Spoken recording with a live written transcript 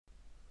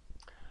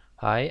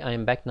Hi, I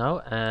am back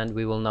now, and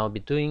we will now be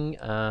doing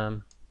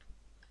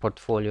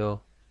portfolio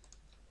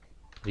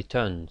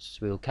returns.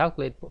 We will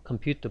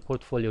compute the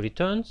portfolio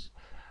returns.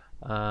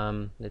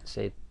 Let's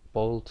say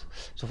bold.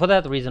 So for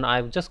that reason,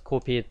 I've just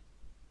copied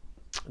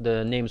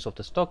the names of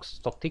the stocks,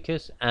 stock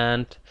tickers,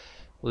 and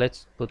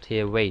let's put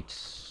here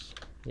weights.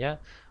 Yeah.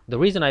 The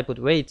reason I put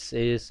weights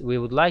is we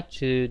would like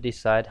to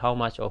decide how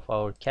much of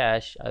our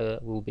cash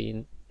will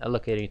be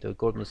allocating to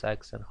Goldman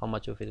Sachs and how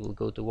much of it will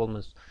go to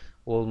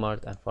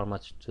Walmart and how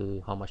much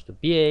to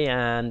BA,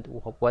 and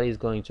what is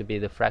going to be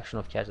the fraction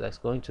of cash that's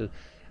going to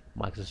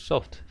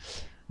Microsoft.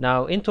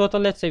 Now in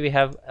total, let's say we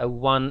have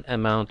one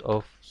amount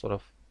of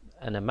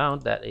an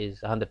amount that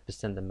is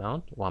 100%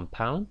 amount,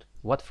 £1.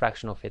 What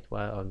fraction of it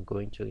I'm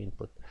going to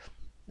input?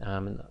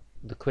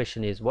 The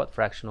question is what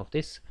fraction of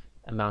this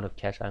amount of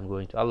cash I'm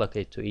going to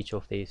allocate to each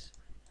of these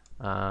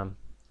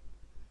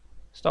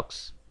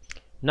stocks.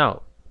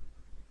 Now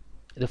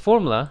the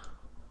formula,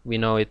 we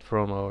know it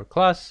from our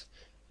class,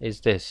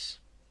 is this,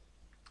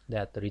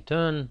 that the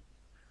return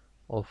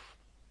of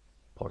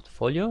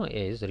portfolio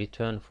is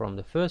return from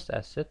the first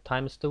asset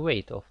times the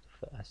weight of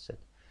the asset,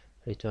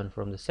 return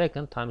from the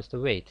second times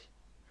the weight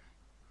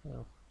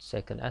of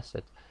second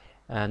asset,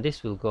 and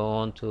this will go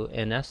on to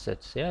n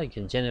assets. Yeah, you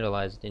can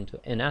generalize it into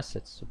n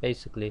assets. So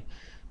basically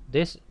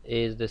this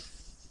is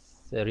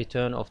the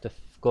return of the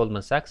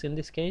Goldman Sachs in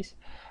this case.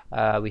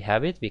 We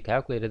have it, we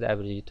calculated the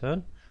average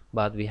return,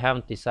 but we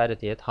haven't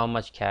decided yet how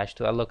much cash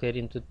to allocate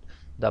into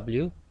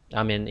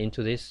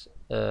into this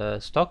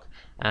stock.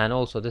 And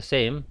also the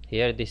same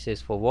here, this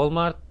is for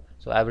Walmart,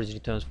 so average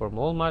returns for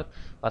Walmart,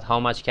 but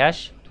how much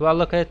cash to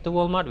allocate to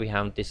Walmart we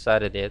haven't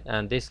decided yet.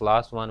 And this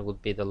last one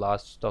would be the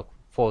last stock,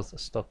 fourth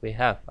stock we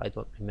have. I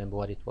don't remember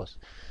what it was,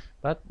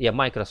 but yeah,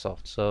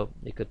 Microsoft. So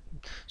you could,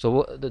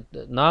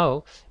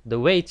 now the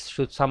weights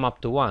should sum up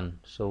to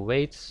 1. So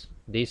weights,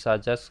 these are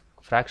just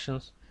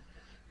fractions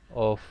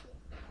of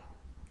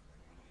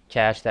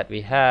cash that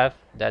we have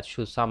that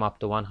should sum up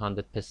to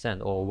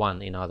 100%, or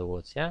 1 in other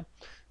words. Yeah,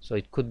 so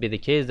it could be the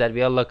case that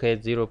we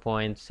allocate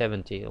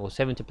 0.70 or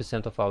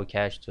 70% of our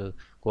cash to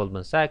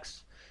Goldman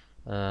Sachs,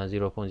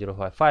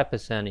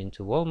 0.055%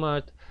 into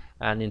Walmart,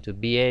 and into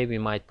BA we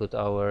might put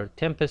our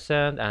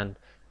 10% and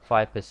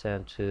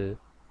 5%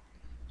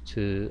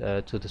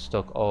 to the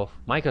stock of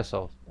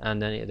Microsoft,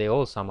 and then they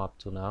all sum up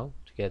to, now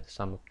together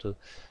sum up to,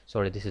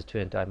 sorry, this is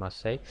 20, I must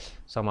say,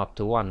 sum up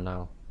to 1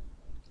 now.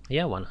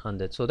 Yeah,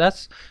 100. So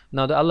that's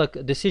now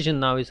the decision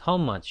now is how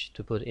much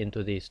to put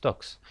into these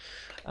stocks.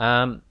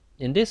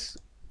 In this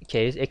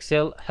case,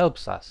 Excel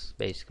helps us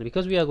basically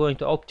because we are going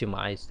to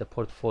optimize the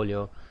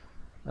portfolio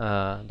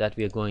that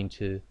we are going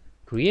to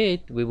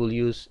create. We will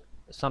use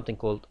something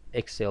called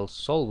Excel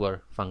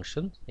solver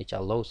function, which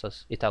allows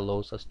us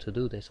to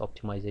do this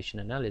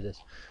optimization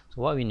analysis.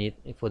 So what we need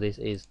for this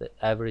is the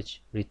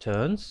average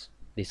returns.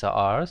 These are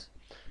ours,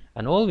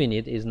 and all we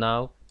need is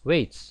now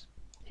weights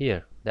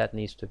here that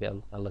needs to be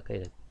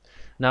allocated.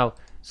 Now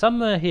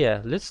somewhere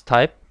here, let's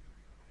type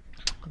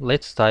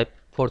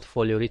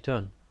portfolio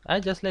return.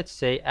 Let's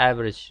say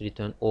average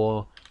return,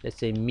 or let's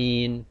say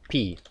mean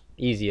P,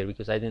 easier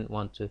because I didn't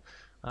want to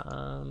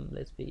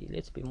let's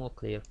be more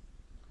clear.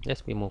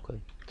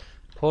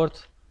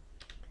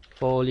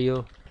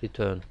 Portfolio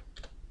return.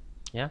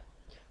 Yeah,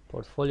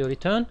 portfolio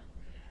return,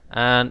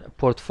 and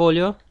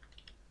portfolio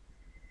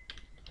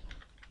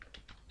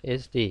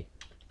is the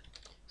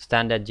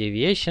standard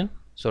deviation.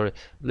 Sorry,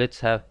 let's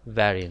have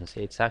variance.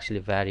 It's actually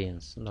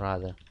variance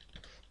rather,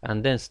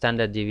 and then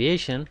standard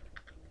deviation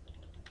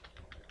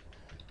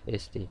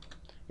is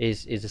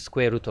the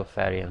square root of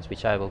variance,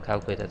 which I will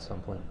calculate at some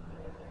point.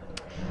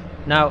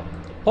 Now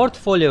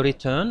portfolio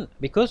return,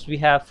 because we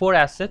have 4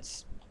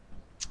 assets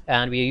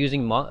and we are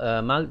using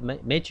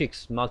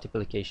matrix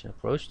multiplication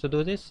approach to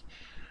do this,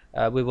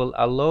 we will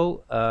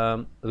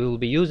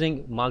be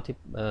using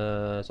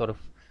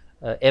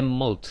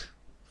mmult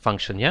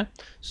function. Yeah,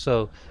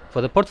 so for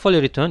the portfolio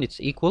return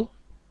it's equal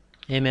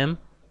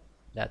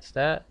that's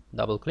the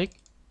double click.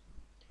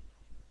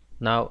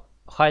 Now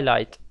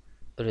highlight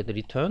the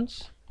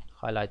returns,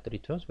 where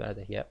are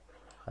they here?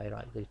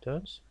 Highlight the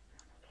returns,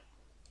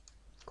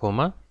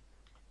 comma,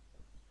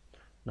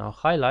 now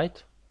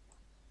highlight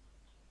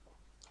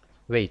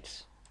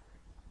weights.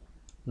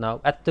 Now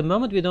at the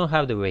moment we don't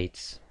have the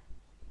weights,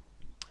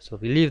 so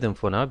we leave them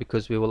for now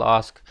because we will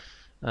ask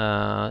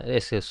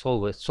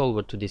SQL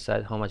solver to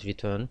decide how much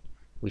return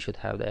we should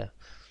have there.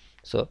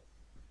 So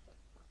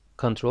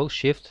Control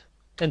Shift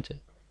Enter.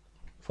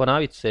 For now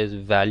it says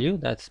value,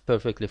 that's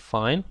perfectly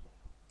fine.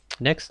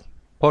 Next,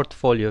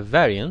 portfolio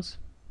variance.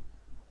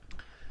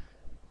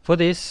 For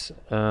this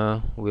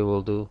we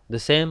will do the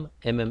same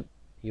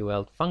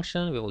mmult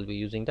function. We will be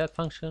using that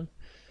function,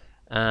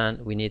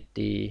 and we need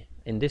the,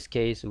 in this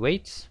case,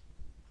 weights.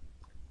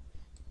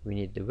 We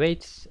need the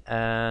weights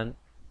and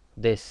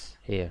this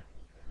here,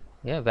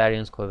 yeah,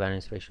 variance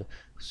covariance ratio.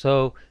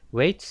 So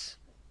weights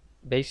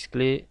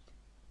basically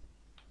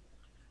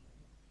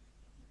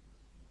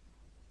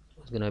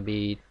is gonna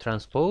be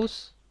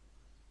transpose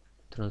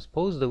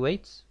the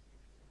weights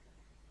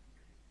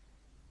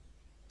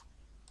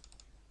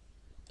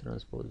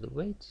transpose the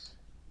weights,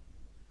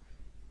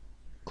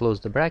 close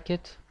the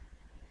bracket,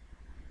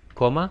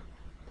 comma.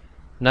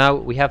 Now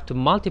we have to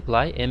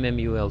multiply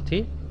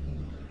MMULT,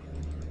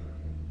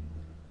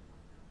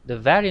 the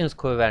variance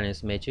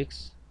covariance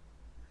matrix,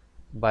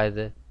 by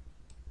the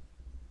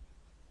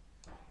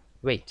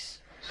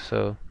weights.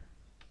 So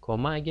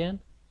comma again,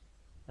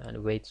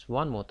 and weights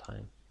one more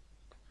time,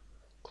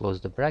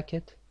 close the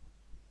bracket,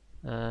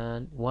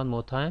 and one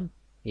more time,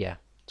 yeah,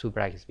 two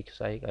brackets because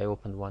I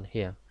opened one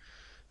here,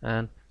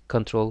 and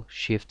Control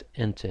Shift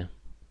Enter,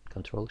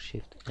 Control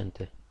Shift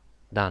Enter,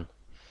 done.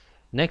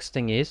 Next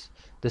thing is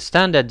the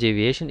standard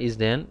deviation is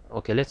then,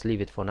 okay, let's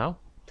leave it for now.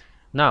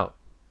 Now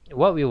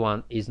what we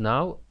want is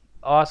now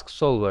ask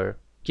solver,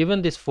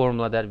 given this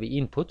formula that we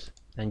input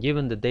and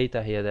given the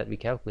data here that we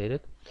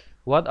calculated,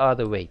 what are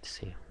the weights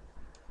here?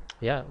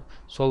 Yeah,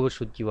 solver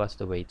should give us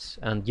the weights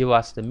and give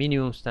us the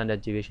minimum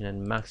standard deviation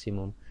and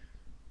maximum,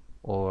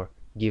 or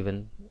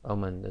given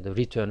the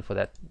return for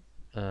that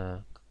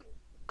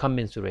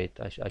commensurate,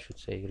 I should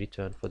say,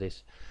 return for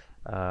this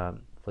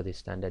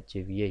standard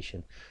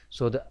deviation.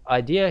 So the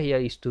idea here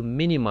is to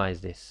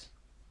minimize this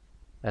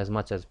as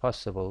much as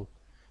possible,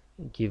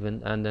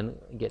 given, and then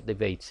get the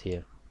weights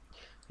here.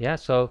 Yeah,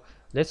 so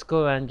let's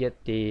go and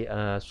get the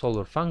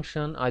solver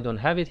function. I don't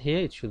have it here,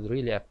 it should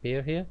really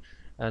appear here.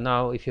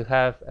 Now if you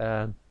have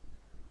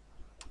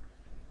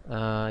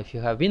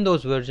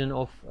Windows version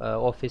of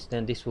Office,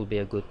 then this will be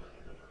a good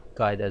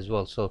guide as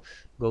well. So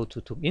go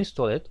to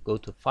install it, go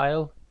to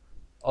File,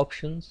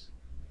 Options,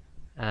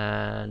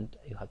 and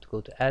you have to go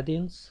to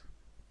Add-ins.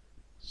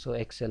 So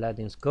Excel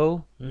add-ins,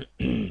 go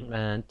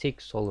and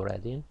tick solver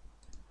add-in.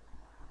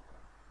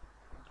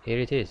 Here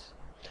it is.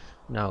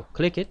 Now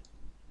click it.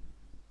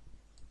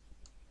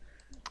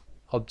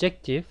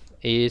 Objective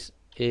is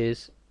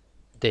this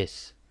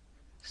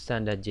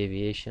standard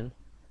deviation,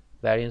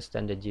 variance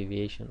standard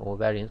deviation, or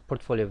variance,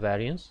 portfolio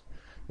variance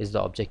is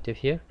the objective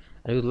here,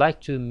 and we would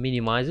like to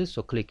minimize it.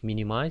 So click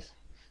minimize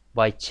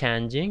by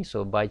changing,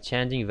 so by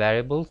changing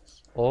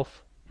variables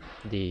of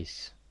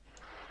these.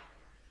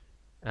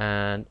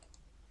 And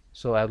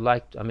so I would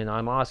like to,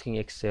 I'm asking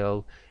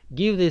Excel,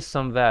 give this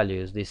some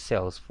values, these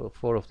cells, for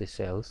 4 of the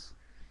cells,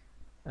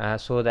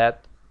 so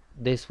that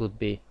this would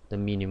be the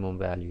minimum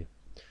value.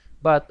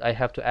 But I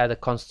have to add a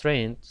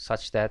constraint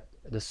such that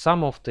the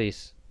sum of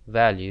these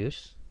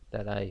values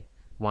that I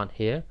want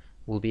here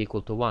will be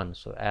equal to 1.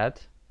 So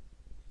add,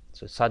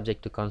 so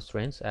subject to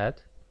constraints,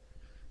 add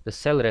the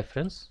cell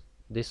reference,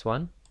 this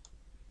one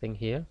thing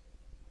here,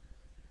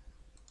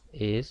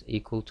 is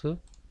equal to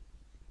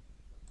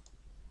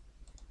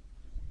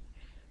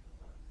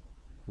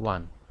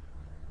 1.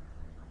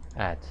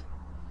 Add.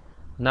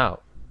 Now,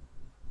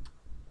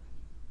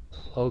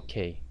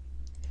 okay,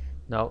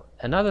 now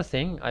another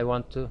thing I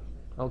want to,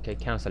 okay,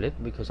 cancel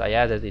it because I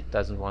added, it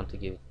doesn't want to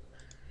give it.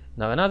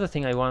 Now another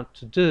thing I want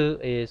to do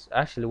is,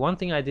 actually one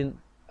thing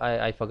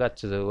I forgot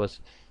to do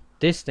was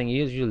this thing.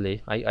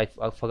 Usually I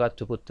forgot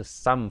to put the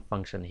sum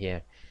function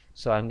here,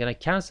 so I'm gonna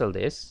cancel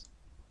this,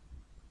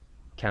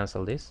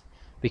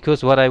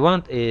 because what I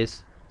want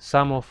is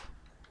sum of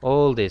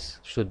all this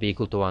should be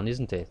equal to 1,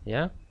 isn't it?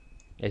 Yeah,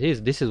 it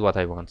is. This is what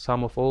I want.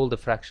 Sum of all the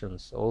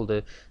fractions, all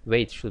the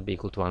weights should be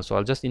equal to 1. So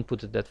I'll just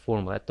input that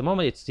formula. At the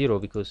moment it's 0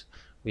 because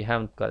we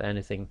haven't got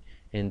anything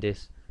in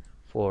this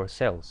 4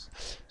 cells.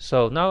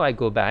 So now I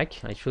go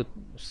back. I should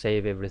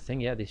save everything.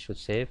 Yeah, this should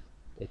save.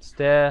 It's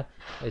there.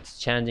 It's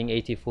changing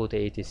 84 to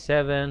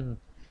 87,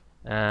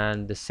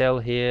 and the cell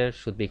here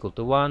should be equal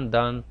to 1.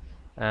 Done.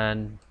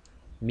 And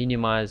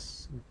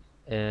minimize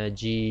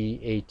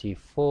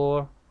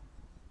G84.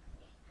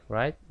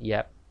 Right?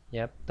 Yep.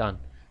 Done.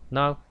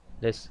 Now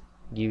let's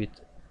give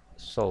it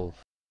solve.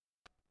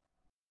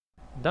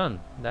 Done.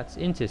 That's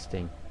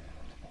interesting.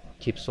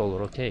 Keep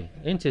solver. Okay.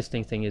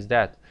 Interesting thing is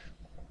that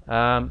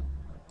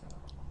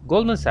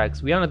Goldman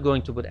Sachs, we are not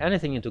going to put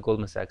anything into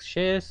Goldman Sachs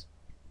shares,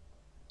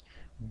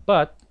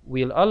 but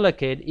we'll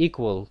allocate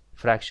equal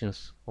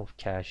fractions of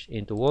cash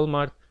into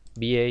Walmart,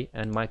 BA,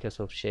 and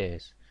Microsoft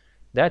shares.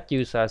 That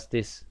gives us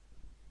this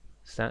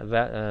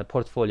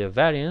portfolio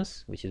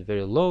variance, which is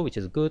very low, which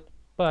is good,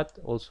 but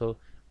also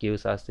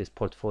gives us this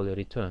portfolio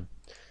return.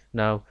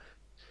 Now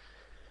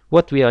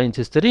what we are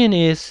interested in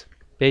is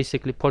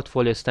basically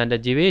portfolio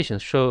standard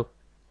deviations. So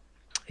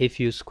if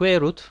you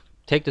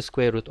take the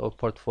square root of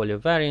portfolio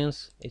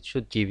variance, it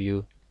should give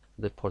you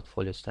the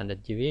portfolio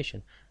standard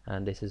deviation,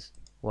 and this is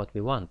what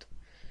we want.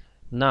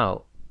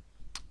 Now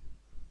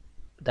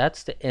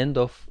that's the end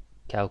of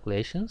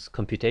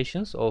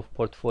computations of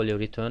portfolio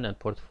return and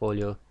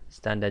portfolio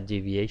standard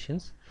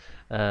deviations.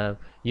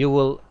 You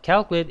will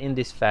calculate in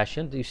this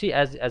fashion. You see,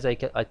 as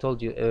I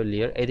told you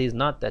earlier, it is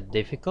not that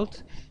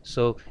difficult.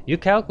 So you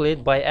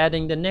calculate by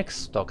adding the next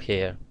stock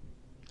here.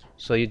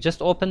 So you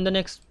just open the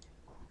next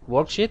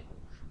worksheet,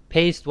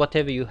 paste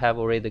whatever you have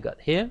already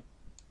got here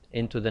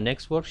into the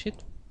next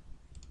worksheet.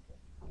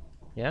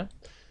 Yeah,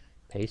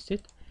 paste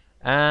it,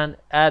 and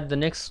add the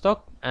next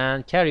stock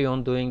and carry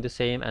on doing the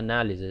same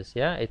analysis.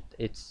 Yeah,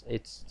 it's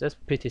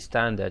just pretty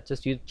standard.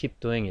 Just you keep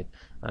doing it.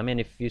 I mean,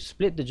 if you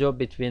split the job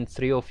between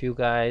 3 of you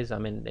guys, I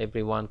mean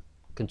everyone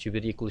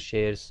contribute equal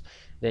shares,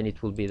 then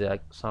it will be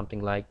like something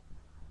like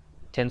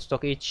 10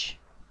 stock each,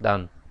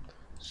 done.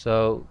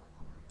 So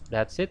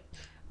that's it.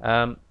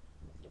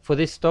 For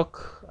this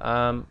stock,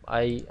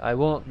 I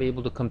won't be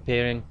able to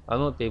compare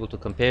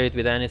it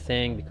with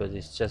anything, because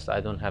it's just I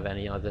don't have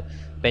any other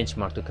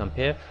benchmark to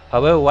compare.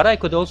 However, what I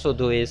could also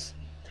do is,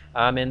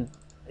 I mean,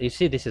 you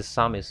see this is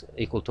sum is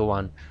equal to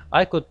 1.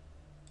 I could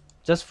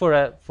just for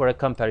a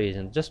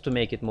comparison, just to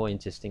make it more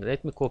interesting,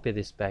 let me copy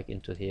this back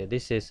into here.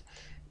 This is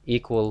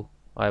equal,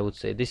 I would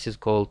say this is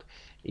called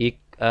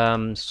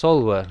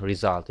solver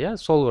result. Yeah,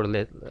 solver,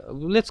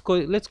 let's call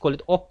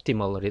it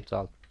optimal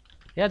result.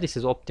 Yeah, this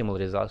is optimal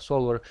result.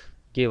 Solver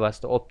give us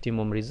the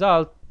optimum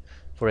result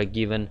for a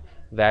given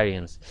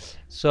variance.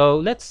 So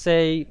let's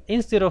say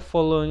instead of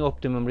following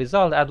optimum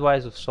result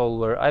advice of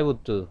solver, I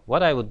would do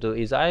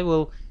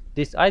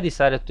I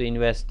decided to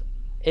invest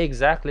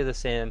exactly the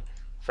same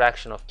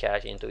fraction of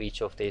cash into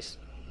each of these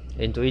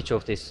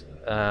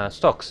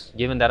stocks.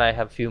 Given that I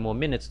have a few more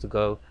minutes to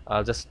go,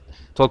 I'll just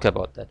talk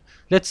about that.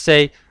 Let's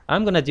say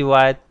I'm gonna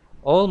divide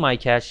all my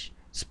cash,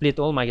 split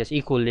all my cash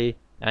equally,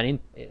 and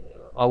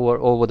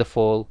over the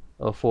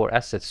four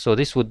assets. So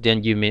this would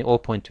then give me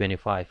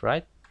 0.25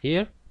 right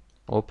here,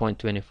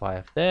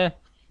 0.25 there,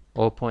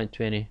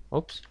 0.20,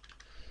 oops,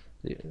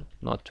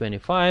 not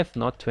 25,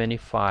 not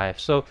 25.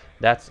 So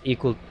that's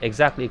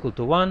exactly equal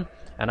to 1,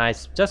 and I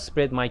just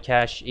spread my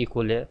cash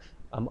equally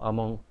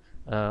among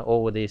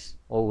over these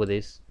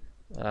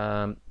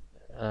um,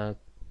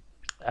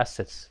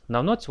 assets.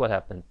 Now notice what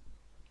happened.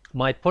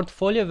 My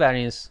portfolio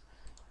variance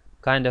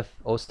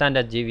or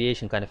standard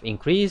deviation kind of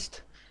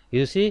increased.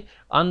 You see,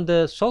 on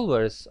the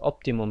solver's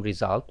optimum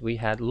result, we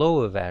had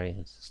lower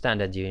variance,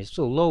 standard deviation,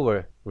 so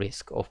lower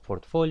risk of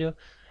portfolio,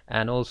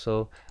 and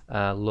also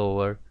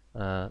lower,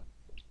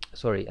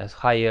 as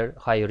higher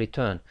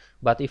return.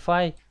 But if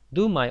I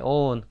do my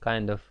own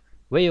kind of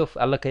way of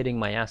allocating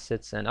my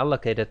assets and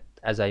allocate it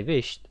as I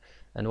wished,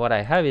 and what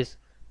I have is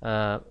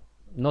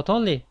not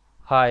only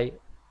high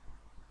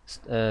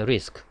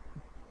risk,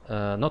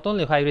 not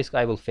only high risk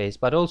I will face,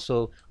 but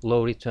also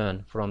low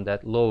return from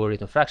that lower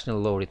return, fractional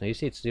low return. You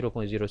see, it's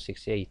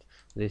 0.068.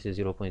 This is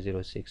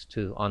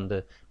 0.062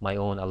 under my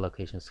own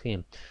allocation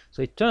scheme.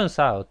 So it turns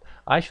out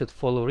I should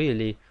follow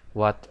really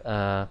what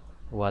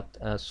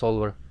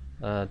Solver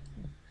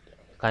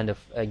kind of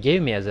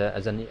gave me as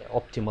an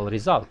optimal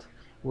result.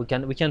 We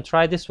can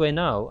try this way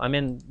now. I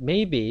mean,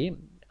 maybe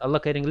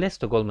allocating less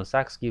to Goldman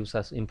Sachs gives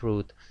us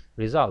improved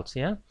results.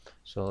 Yeah.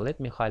 So let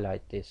me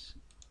highlight this.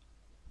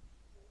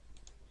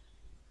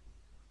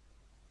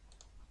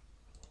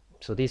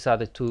 So these are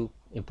the two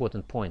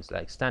important points,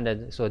 like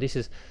standard. So this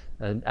is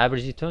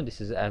average return, this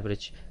is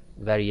average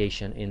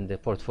variation in the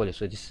portfolio,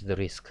 so this is the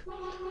risk.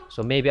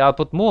 So maybe I'll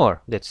put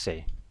more, let's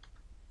say,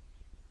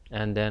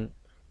 and then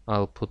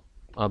I'll put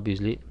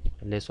obviously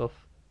less of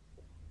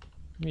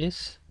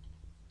this,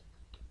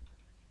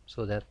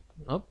 so that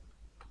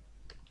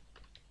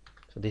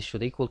so this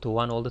should equal to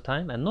 1 all the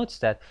time. And notice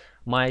that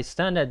my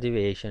standard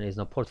deviation is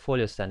now,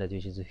 portfolio standard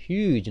deviation is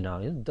huge now,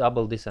 it's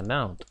double this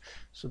amount.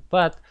 So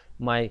but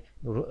my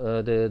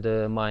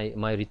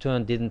my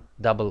return didn't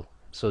double,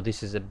 so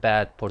this is a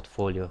bad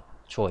portfolio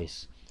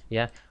choice.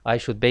 Yeah, I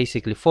should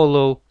basically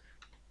follow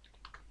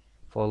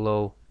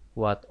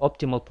what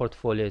optimal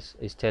portfolio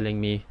is telling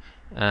me.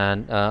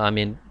 And I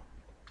mean,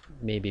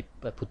 maybe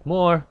put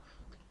more,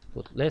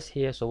 put less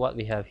here. So what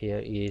we have here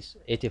is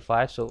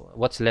 85, so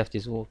what's left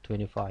is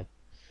 25.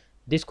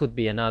 This could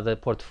be another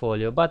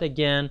portfolio, but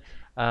again,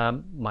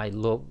 my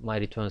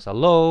returns are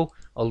low.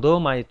 Although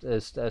my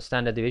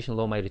standard deviation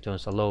low, my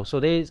returns are low. So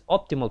there is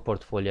optimal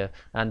portfolio,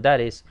 and that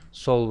is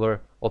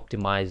solver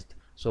optimized.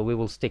 So we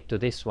will stick to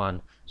this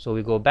one. So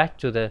we go back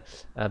to the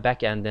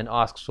back end and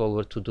ask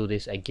solver to do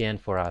this again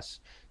for us.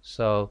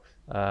 So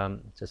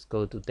just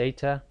go to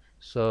data.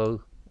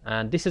 So,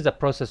 and this is a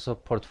process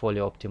of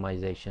portfolio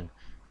optimization.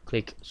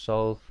 Click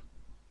solve,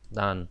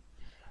 done.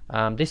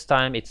 This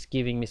time it's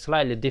giving me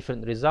slightly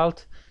different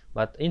result,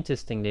 but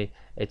interestingly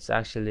it's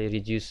actually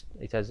reduced,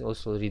 it has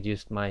also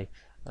reduced my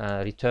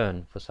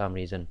return for some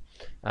reason.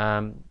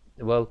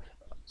 Well,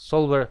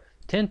 solver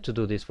tend to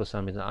do this for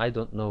some reason, I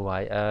don't know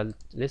why.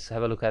 Let's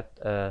have a look at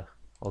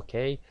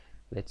okay,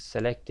 let's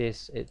select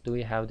this. Do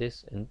we have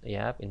this in the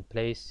app in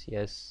place?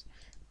 Yes.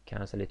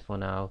 Cancel it for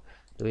now.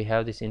 Do we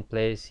have this in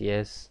place?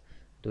 Yes.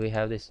 Do we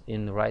have this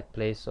in the right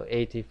place? So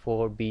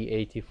 84,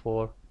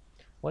 B84.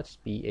 What's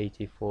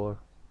B84?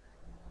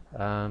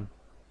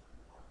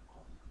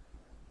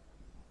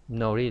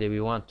 No, really,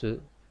 we want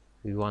to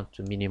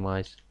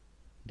minimize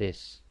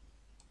this,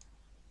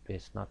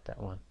 not that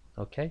one.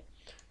 Okay.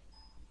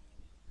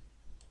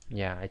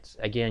 Yeah, it's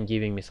again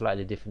giving me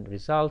slightly different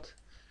result.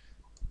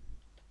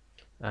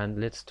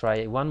 And let's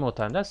try one more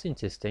time. That's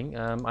interesting.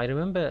 I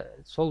remember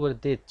solver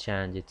did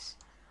change its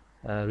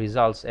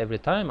results every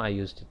time I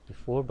used it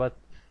before, but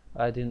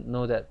I didn't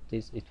know that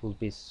it will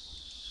be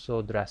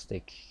so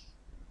drastic.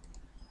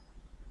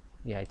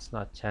 Yeah, it's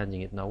not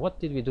changing it now. What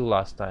did we do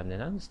last time then?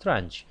 That's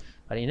strange.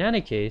 But in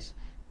any case,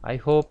 I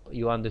hope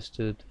you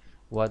understood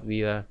what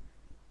we are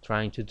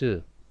trying to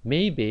do.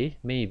 Maybe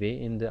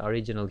in the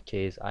original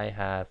case I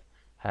have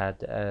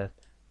had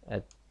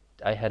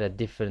a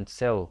different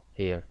cell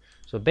here.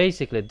 So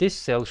basically this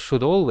cell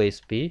should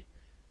always be,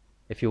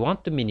 if you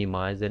want to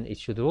minimize, then it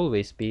should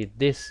always be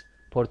this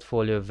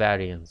portfolio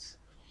variance,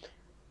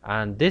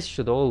 and this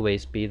should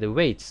always be the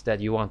weights that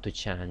you want to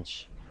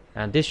change,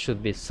 and this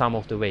should be sum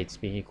of the weights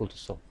being equal to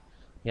so.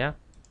 Yeah,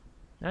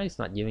 now it's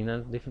not giving a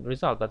different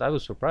result, but I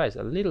was surprised,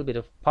 a little bit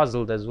of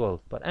puzzled as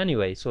well. But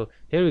anyway, so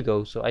here we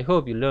go. So I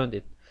hope you learned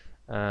it,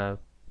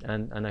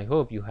 and I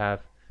hope you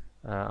have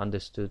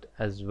understood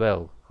as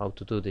well how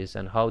to do this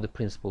and how the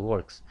principle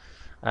works.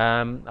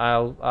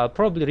 I'll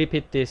probably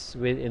repeat this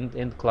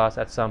in class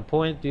at some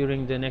point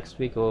during the next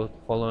week or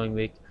following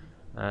week,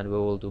 and we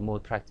will do more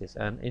practice.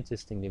 And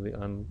interestingly,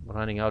 I'm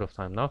running out of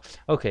time now.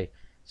 Okay,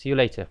 see you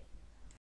later.